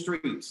sweep them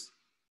streets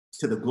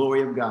to the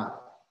glory of God.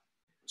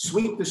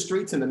 Sweep the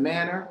streets in a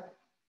manner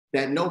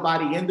that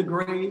nobody in the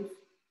grave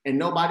and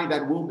nobody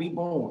that will be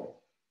born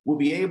will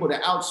be able to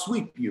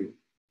outsweep you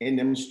in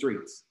them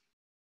streets.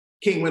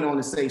 King went on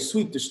to say,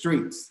 sweep the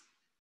streets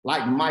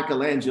like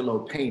Michelangelo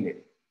painted.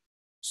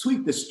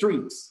 Sweep the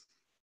streets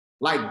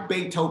like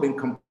Beethoven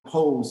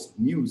composed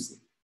music.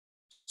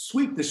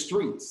 Sweep the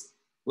streets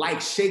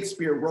like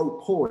Shakespeare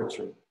wrote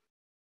poetry.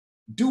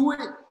 Do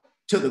it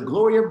to the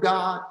glory of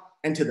God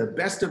and to the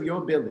best of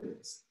your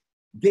abilities.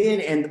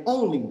 Then and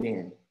only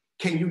then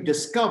can you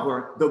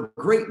discover the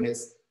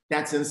greatness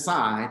that's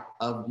inside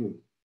of you.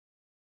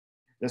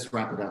 Let's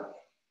wrap it up.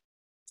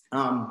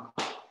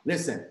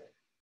 Listen,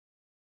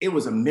 it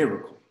was a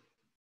miracle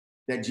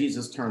that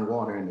Jesus turned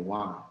water into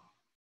wine.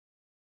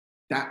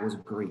 That was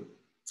great.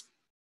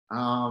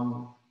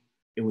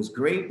 It was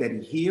great that he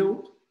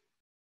healed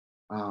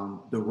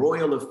the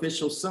royal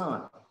official's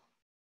son.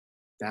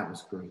 That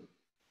was great.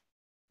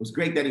 It was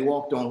great that he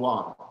walked on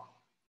water.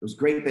 It was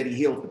great that he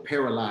healed the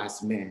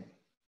paralyzed men.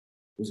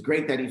 It was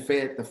great that he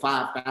fed the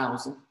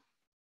 5,000.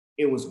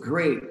 It was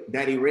great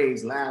that he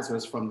raised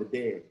Lazarus from the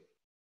dead.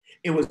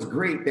 It was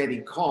great that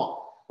he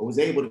caught or was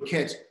able to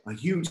catch a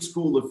huge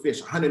school of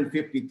fish,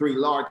 153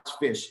 large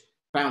fish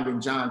found in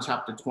John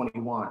chapter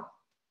 21.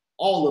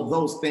 All of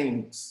those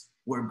things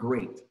were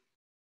great.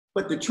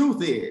 But the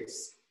truth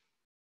is,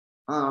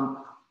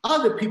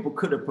 other people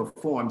could have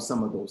performed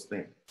some of those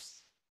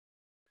things.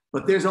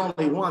 But there's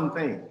only one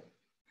thing.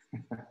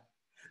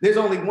 There's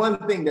only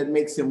one thing that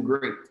makes him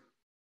great.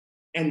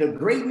 And the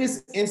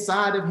greatness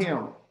inside of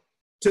him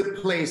took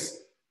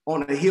place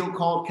on a hill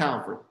called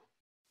Calvary.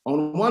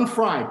 On one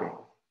Friday,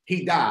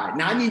 he died.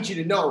 Now, I need you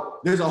to know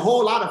there's a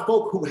whole lot of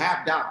folk who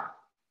have died.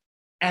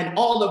 And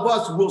all of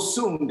us will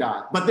soon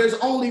die. But there's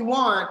only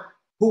one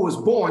who was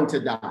born to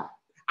die.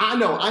 I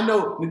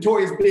know,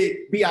 Notorious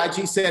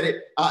B.I.G. said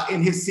it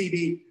in his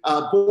CD,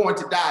 Born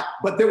to Die.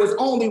 But there was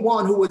only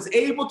one who was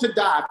able to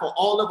die for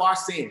all of our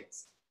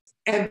sins.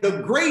 And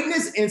the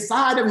greatness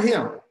inside of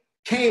him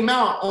came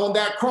out on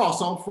that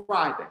cross on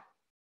Friday.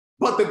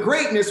 But the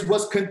greatness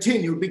was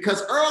continued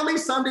because early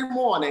Sunday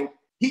morning,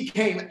 he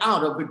came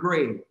out of the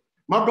grave.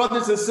 My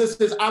brothers and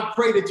sisters, I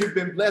pray that you've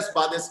been blessed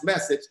by this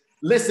message.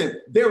 Listen,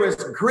 there is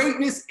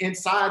greatness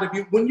inside of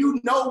you. When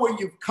you know where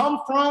you've come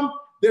from,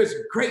 there's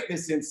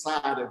greatness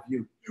inside of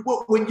you.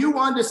 Well, when you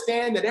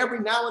understand that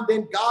every now and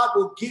then God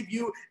will give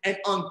you an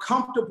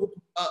uncomfortable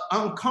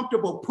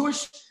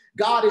push,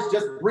 God is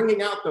just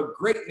bringing out the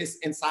greatness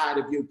inside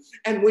of you.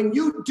 And when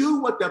you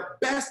do what the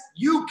best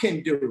you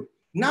can do,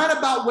 not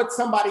about what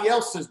somebody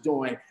else is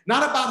doing,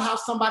 not about how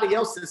somebody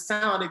else is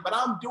sounding, but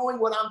I'm doing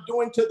what I'm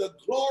doing to the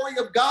glory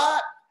of God,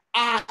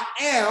 I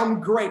am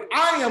great.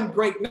 I am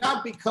great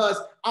not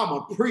because I'm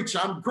a preacher.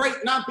 I'm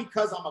great not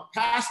because I'm a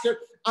pastor.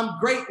 I'm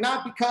great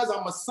not because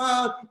I'm a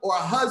son or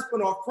a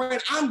husband or a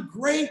friend. I'm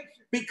great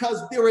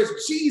because there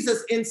is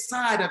Jesus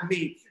inside of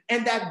me.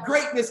 And that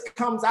greatness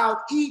comes out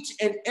each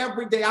and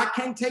every day. I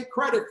can't take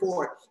credit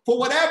for it. For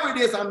whatever it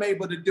is I'm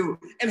able to do.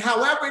 And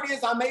however it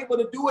is I'm able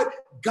to do it,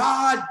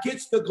 God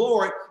gets the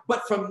glory.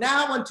 But from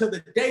now until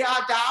the day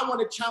I die, I want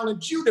to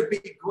challenge you to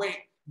be great.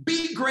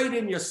 Be great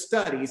in your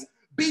studies.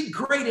 Be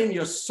great in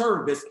your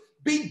service.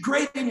 Be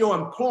great in your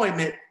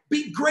employment.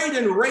 Be great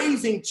in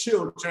raising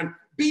children.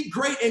 Be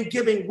great in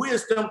giving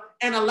wisdom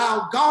and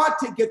allow God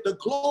to get the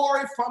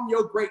glory from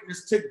your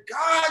greatness. To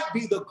God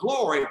be the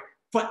glory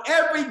for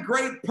every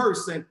great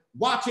person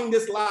watching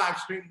this live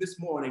stream this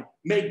morning.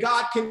 May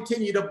God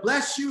continue to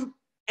bless you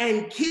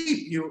and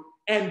keep you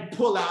and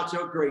pull out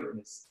your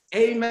greatness.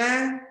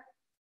 Amen.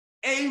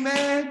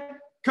 Amen.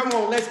 Come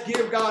on, let's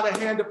give God a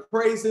hand of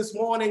praise this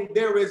morning.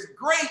 There is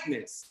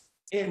greatness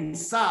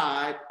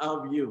inside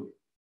of you.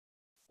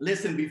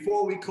 Listen,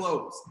 before we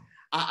close,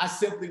 I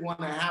simply want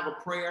to have a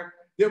prayer.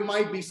 There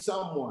might be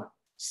someone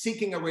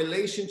seeking a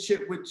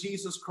relationship with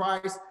Jesus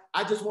Christ.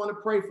 I just want to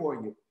pray for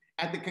you.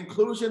 At the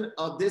conclusion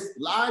of this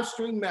live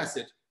stream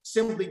message,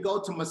 simply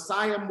go to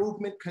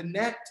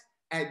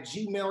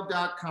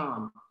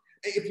MessiahMovementConnect@gmail.com.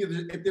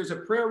 If there's a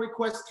prayer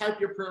request, type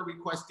your prayer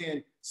request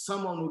in.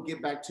 Someone will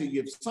get back to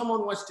you. If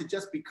someone wants to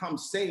just become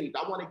saved,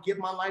 I want to give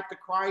my life to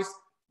Christ,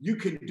 you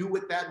can do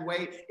it that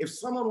way. If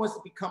someone wants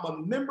to become a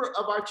member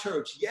of our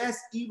church, yes,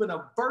 even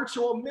a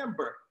virtual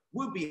member,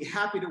 we'll be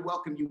happy to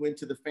welcome you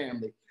into the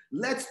family.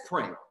 Let's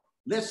pray.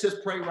 Let's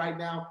just pray right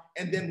now,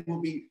 and then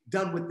we'll be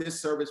done with this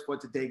service for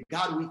today.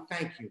 God, we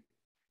thank you.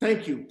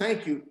 Thank you,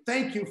 thank you,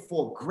 thank you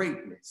for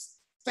greatness.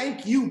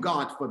 Thank you,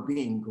 God, for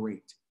being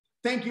great.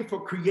 Thank you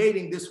for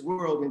creating this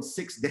world in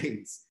 6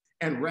 days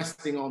and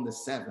resting on the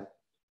seventh.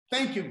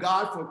 Thank you,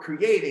 God, for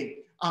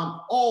creating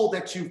all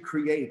that you've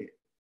created.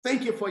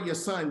 Thank you for your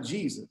son,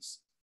 Jesus,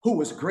 who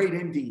was great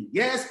indeed.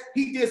 Yes,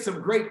 he did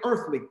some great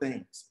earthly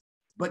things,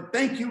 but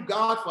thank you,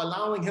 God, for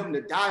allowing him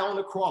to die on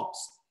the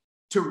cross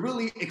to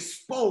really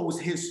expose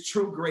his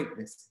true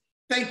greatness.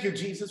 Thank you,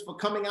 Jesus, for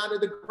coming out of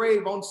the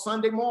grave on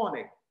Sunday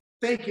morning.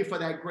 Thank you for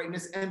that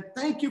greatness, and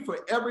thank you for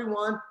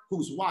everyone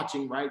who's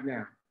watching right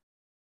now.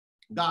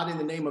 God, in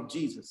the name of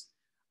Jesus,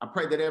 I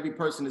pray that every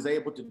person is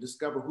able to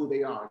discover who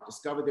they are,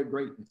 discover their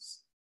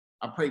greatness.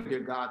 I pray,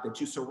 dear God,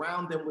 that you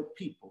surround them with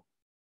people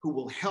who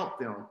will help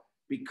them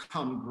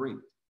become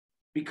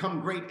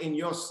great in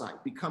your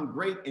sight, become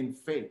great in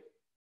faith.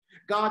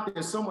 God,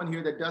 there's someone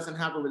here that doesn't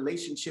have a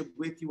relationship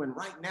with you, and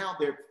right now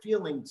they're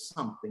feeling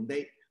something.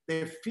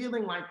 They're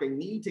feeling like they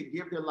need to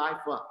give their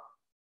life up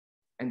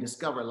and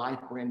discover life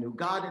brand new.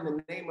 God, in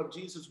the name of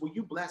Jesus, will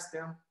you bless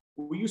them?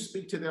 Will you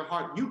speak to their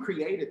heart? You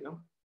created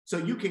them, so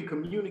you can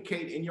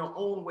communicate in your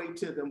own way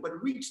to them,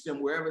 but reach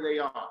them wherever they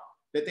are,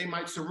 that they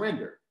might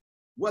surrender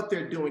what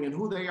they're doing and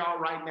who they are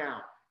right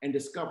now and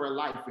discover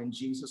life in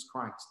Jesus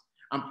Christ.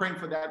 I'm praying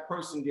for that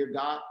person, dear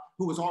God,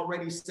 who is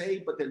already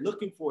saved, but they're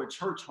looking for a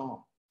church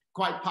home.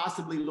 Quite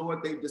possibly,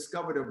 Lord, they've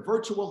discovered a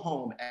virtual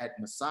home at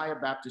Messiah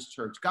Baptist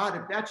Church. God,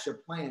 if that's your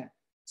plan,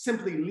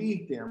 simply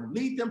lead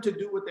them to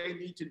do what they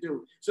need to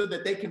do so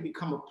that they can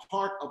become a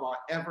part of our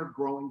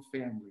ever-growing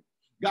family.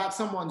 God,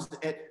 someone's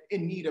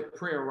in need of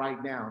prayer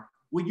right now.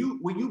 Will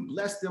you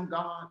bless them,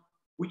 God?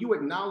 Will you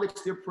acknowledge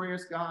their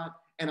prayers, God,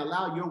 and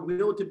allow your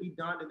will to be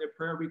done in their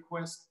prayer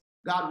requests?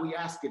 God, we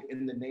ask it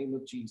in the name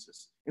of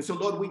Jesus. And so,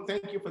 Lord, we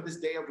thank you for this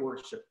day of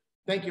worship.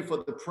 Thank you for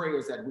the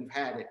prayers that we've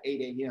had at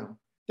 8 a.m.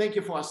 Thank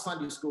you for our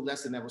Sunday school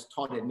lesson that was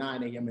taught at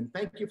 9 a.m. And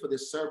thank you for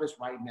this service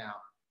right now.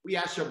 We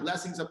ask your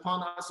blessings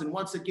upon us. And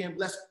once again,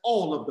 bless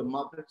all of the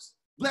mothers.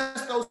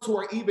 Bless those who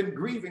are even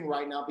grieving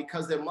right now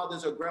because their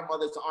mothers or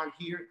grandmothers aren't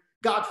here.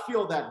 God,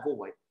 fill that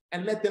void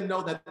and let them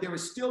know that there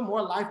is still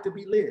more life to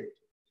be lived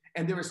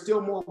and there is still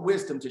more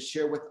wisdom to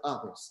share with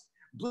others.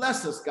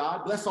 Bless us,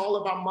 God. Bless all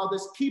of our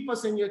mothers. Keep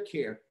us in your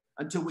care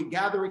until we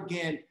gather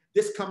again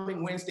this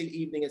coming Wednesday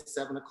evening at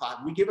 7 o'clock.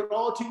 We give it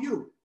all to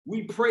you.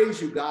 We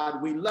praise you,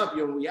 God. We love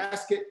you, and we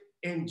ask it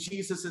in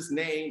Jesus'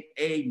 name.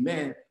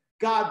 Amen.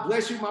 God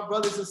bless you, my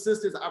brothers and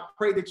sisters. I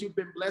pray that you've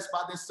been blessed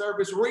by this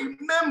service.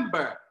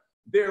 Remember,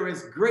 there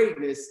is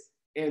greatness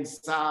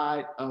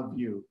inside of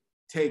you.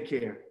 Take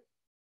care.